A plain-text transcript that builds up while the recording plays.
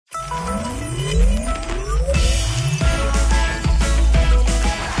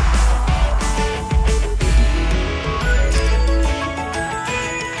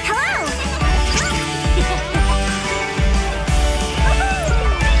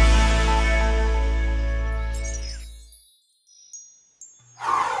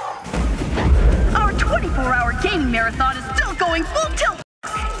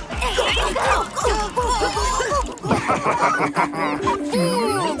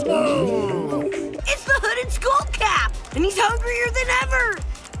and he's hungrier than ever.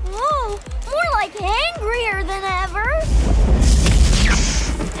 Oh, more like hangrier than ever.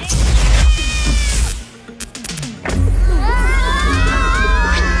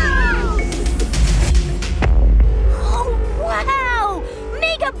 Oh, wow!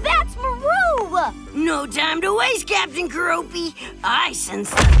 Mega Badtz-maru! No time to waste, Captain Keroppi. I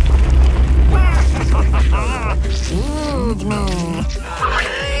sense the...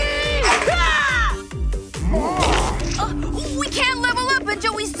 We can't level up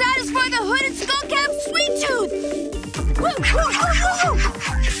until we satisfy the Hooded Skullcap sweet tooth!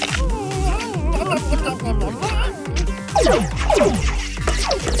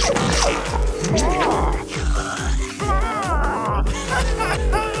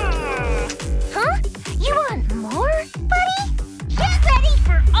 Huh? You want more, buddy? Get ready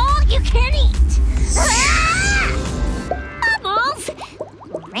for all you can eat! Bubbles!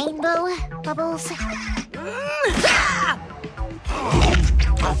 Rainbow bubbles.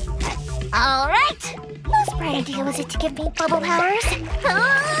 All right. Whose bright idea was it to give me bubble powers?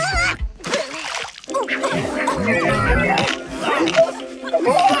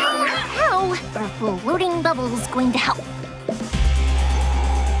 How are floating bubbles going to help?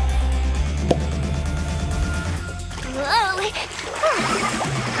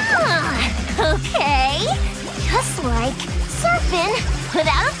 Okay. Just like surfing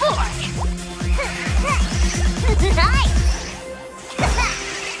without a board. Nice.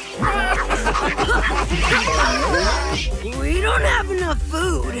 We don't have enough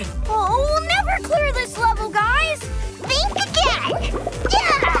food. Oh, we'll never clear this level, guys. Think again.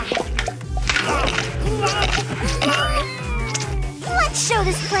 Yeah. Let's show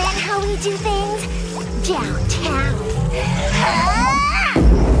this plant how we do things downtown.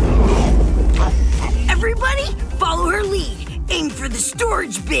 Everybody, follow her lead. Aim for the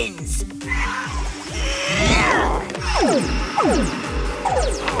storage bins. Look!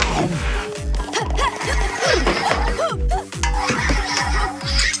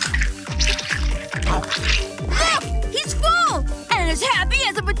 He's full! And as happy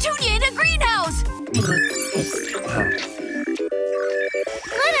as a petunia in a greenhouse!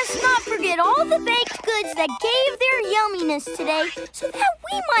 Let us not forget all the baked goods that gave their yumminess today, so that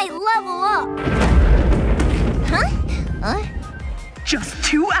we might level up. Huh? Just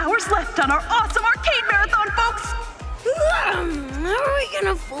 2 hours left on our awesome arcade marathon, folks! How are we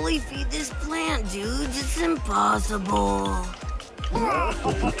gonna fully feed this plant, dudes? It's impossible. Oh,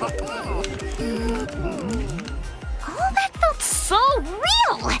 that felt so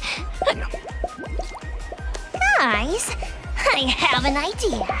real! Guys, I have an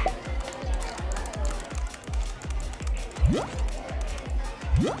idea.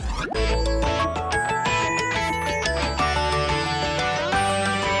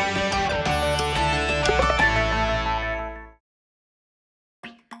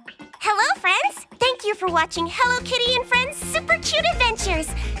 Hello, friends! Thank you for watching Hello Kitty and Friends Supercute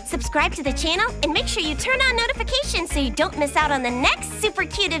Adventures. Subscribe to the channel and make sure you turn on notifications so you don't miss out on the next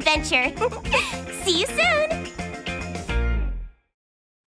Supercute adventure. See you soon!